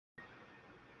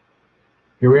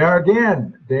Here we are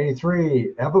again, day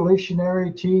 3, Evolutionary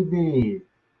TV,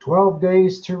 12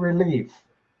 Days to Relief.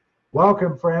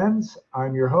 Welcome, friends.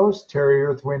 I'm your host, Terry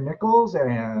Earthwind Nichols,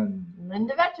 and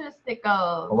Linda Vetrus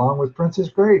Nichols. Along with Princess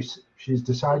Grace. She's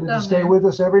decided to stay with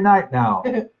us every night now.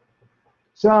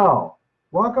 So,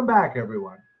 welcome back,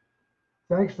 everyone.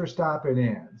 Thanks for stopping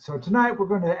in. So tonight we're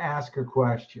going to ask a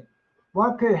question.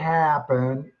 What could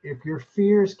happen if your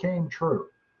fears came true?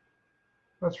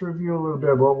 Let's review a little bit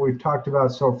of what we've talked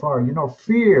about so far. You know,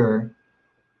 fear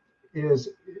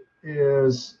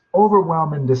is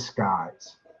overwhelm in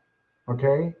disguise.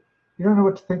 Okay? You don't know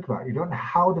what to think about. You don't know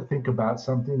how to think about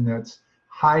something that's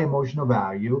high emotional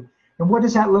value. And what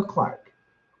does that look like?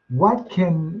 What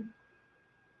can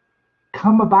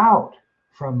come about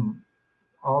from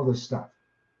all this stuff?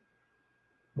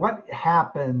 What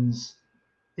happens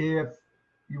if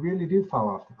you really do fall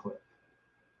off the cliff?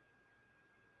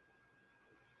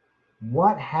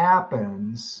 What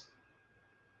happens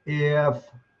if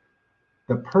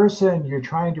the person you're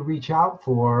trying to reach out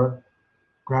for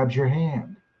grabs your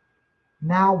hand?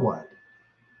 Now what?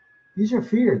 These are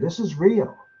fear. This is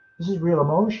real. This is real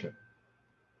emotion.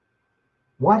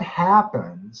 What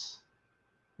happens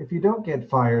if you don't get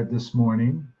fired this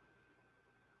morning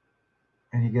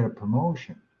and you get a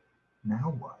promotion?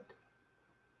 Now what?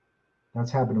 That's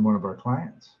happened to one of our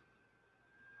clients.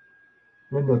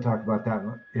 Linda will talk about that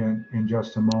in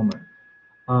just a moment.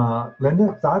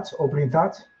 Linda, thoughts? Opening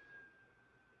thoughts?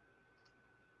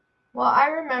 Well, I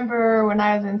remember when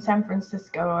I was in San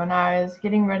Francisco and I was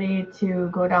getting ready to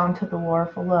go down to the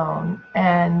wharf alone,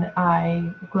 and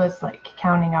I was like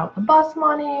counting out the bus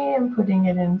money and putting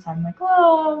it inside my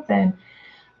glove and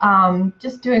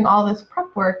just doing all this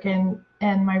prep work, and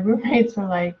my roommates were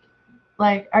like,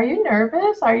 are you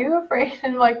nervous? Are you afraid?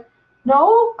 And I'm like,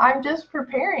 no, I'm just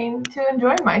preparing to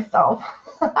enjoy myself,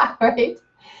 right?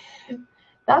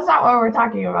 That's not what we're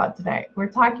talking about today. We're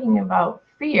talking about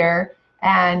fear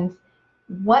and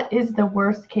what is the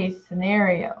worst case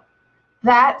scenario.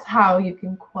 That's how you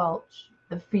can quelch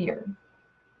the fear.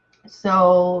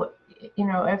 So, you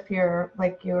know, if you're,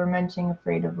 like you were mentioning,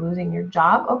 afraid of losing your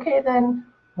job, okay, then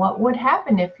what would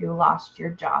happen if you lost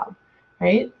your job,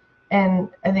 right? And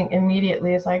I think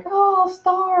immediately it's like, oh, I'll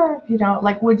starve, you know,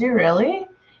 like, would you really?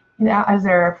 You know, is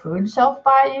there a food shelf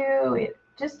by you?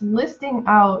 Just listing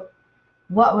out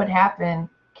what would happen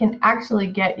can actually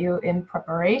get you in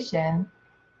preparation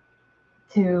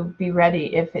to be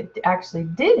ready if it actually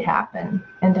did happen,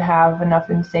 and to have enough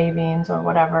in savings or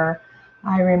whatever.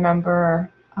 I remember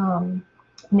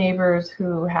neighbors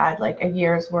who had like a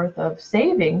year's worth of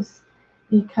savings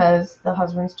because the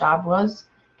husband's job was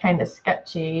kind of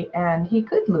sketchy and he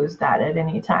could lose that at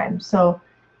any time. So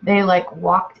they like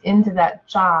walked into that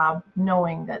job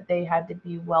knowing that they had to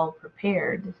be well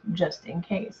prepared just in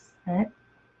case, right?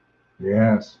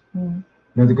 Yes.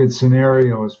 Another good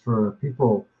scenario is for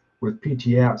people with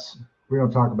PTS. We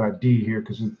don't talk about D here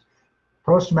because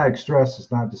post-traumatic stress is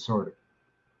not a disorder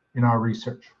in our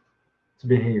research. It's a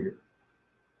behavior.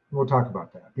 We'll talk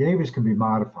about that. Behaviors can be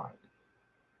modified.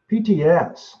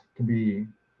 PTS can be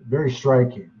very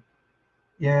striking.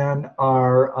 In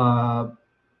our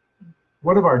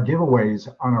one of our giveaways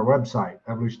on our website,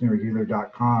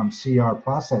 evolutionaryhealer.com, see our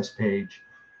process page,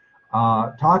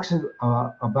 talks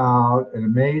about an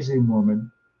amazing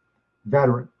woman,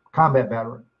 veteran, combat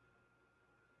veteran,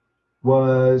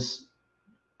 was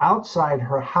outside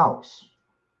her house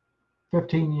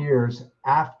 15 years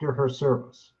after her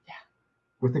service,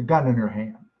 with a gun in her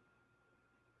hand.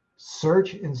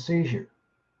 Search and seizure.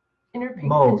 In her pink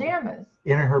mode, pajamas.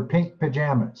 In her pink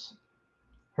pajamas.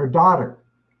 Her daughter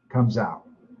comes out.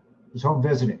 She's home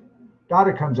visiting.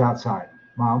 Daughter comes outside.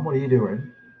 Mom, what are you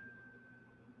doing?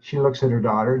 She looks at her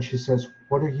daughter and she says,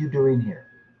 what are you doing here?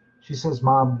 She says,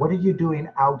 Mom, what are you doing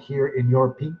out here in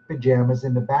your pink pajamas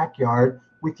in the backyard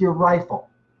with your rifle?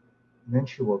 And then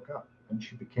she woke up and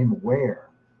she became aware.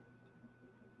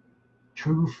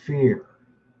 True fear.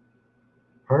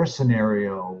 Her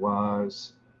scenario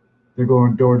was they're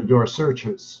going door-to-door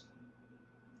searches.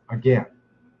 Again,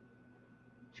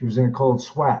 she was in a cold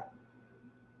sweat.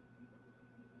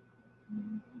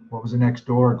 What was the next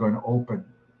door going to open?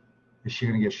 Is she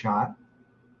going to get shot?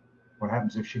 What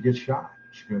happens if she gets shot?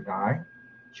 Is she going to die?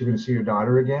 Is she going to see her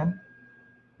daughter again?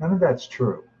 None of that's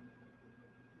true.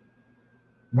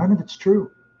 None of it's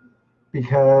true,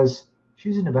 because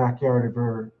she's in the backyard of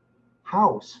her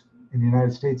house in the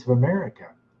United States of America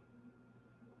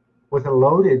with a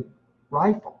loaded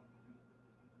rifle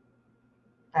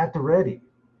at the ready.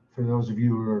 For those of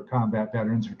you who are combat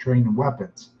veterans or trained in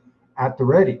weapons, at the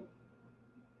ready.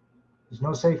 There's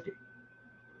no safety.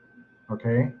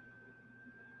 Okay?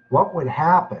 What would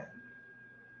happen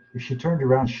if she turned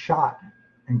around, shot,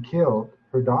 and killed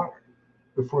her daughter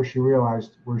before she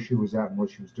realized where she was at and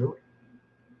what she was doing?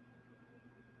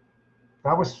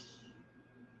 That was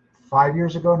 5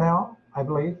 years ago now, I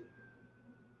believe.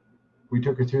 We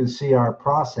took her through the CR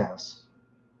process.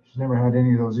 She's never had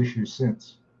any of those issues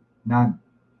since. None.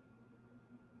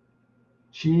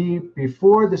 She,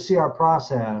 before the CR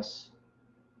process,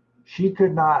 she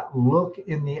could not look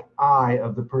in the eye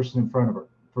of the person in front of her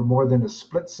for more than a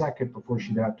split second before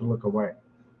she'd have to look away.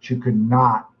 She could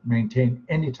not maintain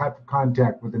any type of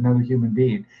contact with another human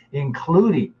being,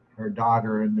 including her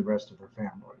daughter and the rest of her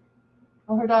family.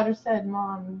 Well, her daughter said,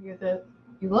 "Mom, you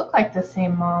look like the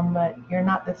same mom, but you're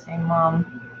not the same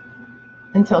mom,"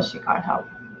 until she got help.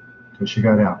 Until she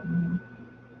got out.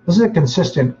 This is a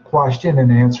consistent question and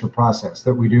answer process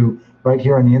that we do right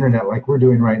here on the internet, like we're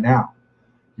doing right now.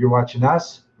 You're watching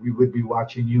us, we would be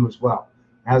watching you as well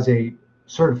as a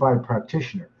certified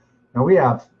practitioner. Now we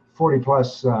have 40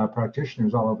 plus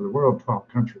practitioners all over the world, 12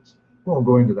 countries. We won't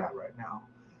go into that right now.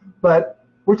 But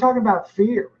we're talking about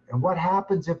fear and what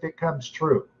happens if it comes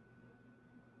true.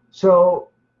 So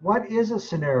what is a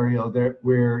scenario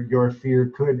where your fear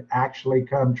could actually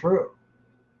come true?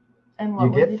 And what you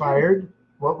would get fired,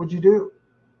 what would you do?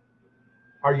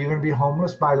 Are you going to be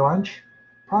homeless by lunch?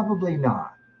 Probably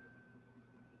not.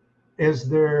 Is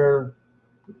there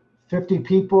 50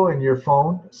 people in your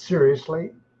phone,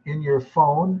 seriously, in your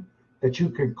phone that you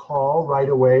could call right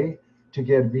away to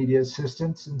get immediate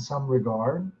assistance in some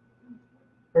regard?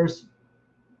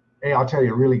 Hey, I'll tell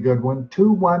you a really good one,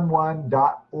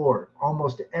 211.org.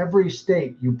 Almost every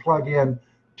state you plug in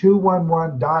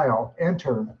 211 dial,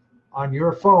 enter on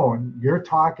your phone, you're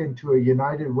talking to a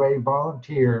United Way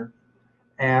volunteer.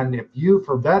 And if you,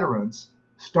 for veterans,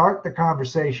 start the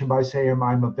conversation by saying,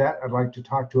 "I'm a vet, I'd like to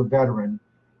talk to a veteran,"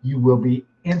 you will be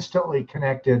instantly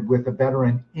connected with a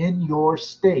veteran in your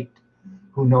state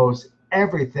who knows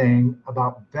everything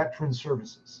about veteran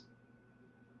services.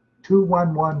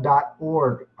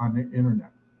 211.org on the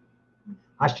internet.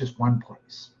 That's just one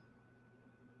place.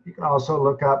 You can also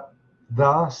look up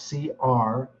the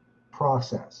CR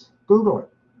process. Google it.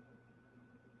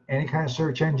 Any kind of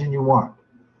search engine you want.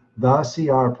 The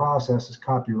CR process is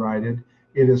copyrighted.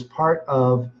 It is part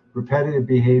of repetitive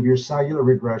behavior cellular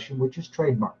regression, which is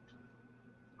trademarked.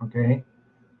 Okay?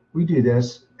 We do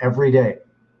this every day,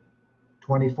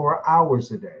 24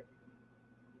 hours a day.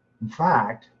 In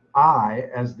fact, I,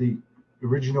 as the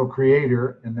original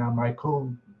creator and now my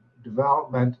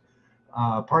co-development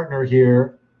partner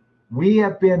here, we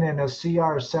have been in a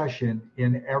CR session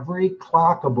in every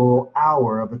clockable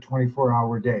hour of a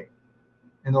 24-hour day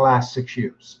in the last 6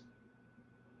 years.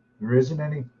 There isn't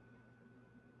any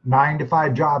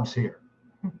 9-to-5 jobs here.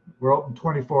 We're open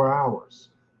 24 hours.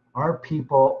 Our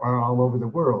people are all over the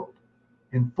world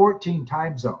in 14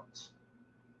 time zones.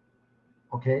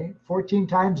 Okay, 14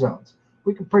 time zones.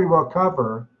 We can pretty well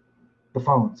cover the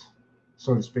phones,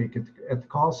 so to speak, at the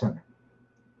call center.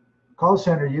 Call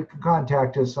center, you can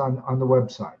contact us on the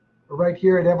website, or right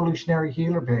here at Evolutionary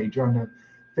Healer page on the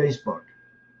Facebook.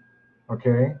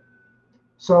 Okay,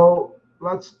 so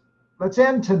let's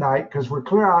end tonight, because we're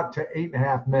clear out to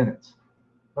 8.5 minutes.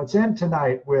 Let's end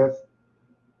tonight with,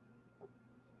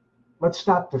 let's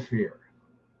stop the fear.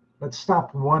 Let's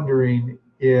stop wondering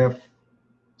if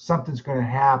something's going to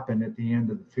happen at the end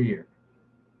of the fear.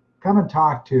 Come and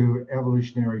talk to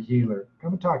Evolutionary Healer.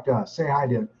 Come and talk to us. Say hi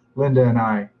to Linda and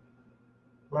I.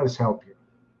 Let us help you.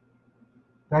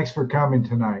 Thanks for coming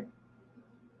tonight.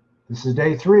 This is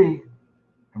day 3,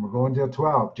 and we're going till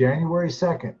 12, January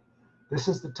 2nd. This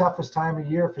is the toughest time of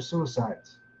year for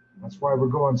suicides. That's why we're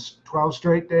going 12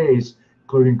 straight days,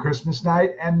 including Christmas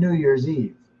night and New Year's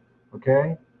Eve.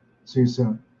 Okay? See you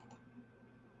soon.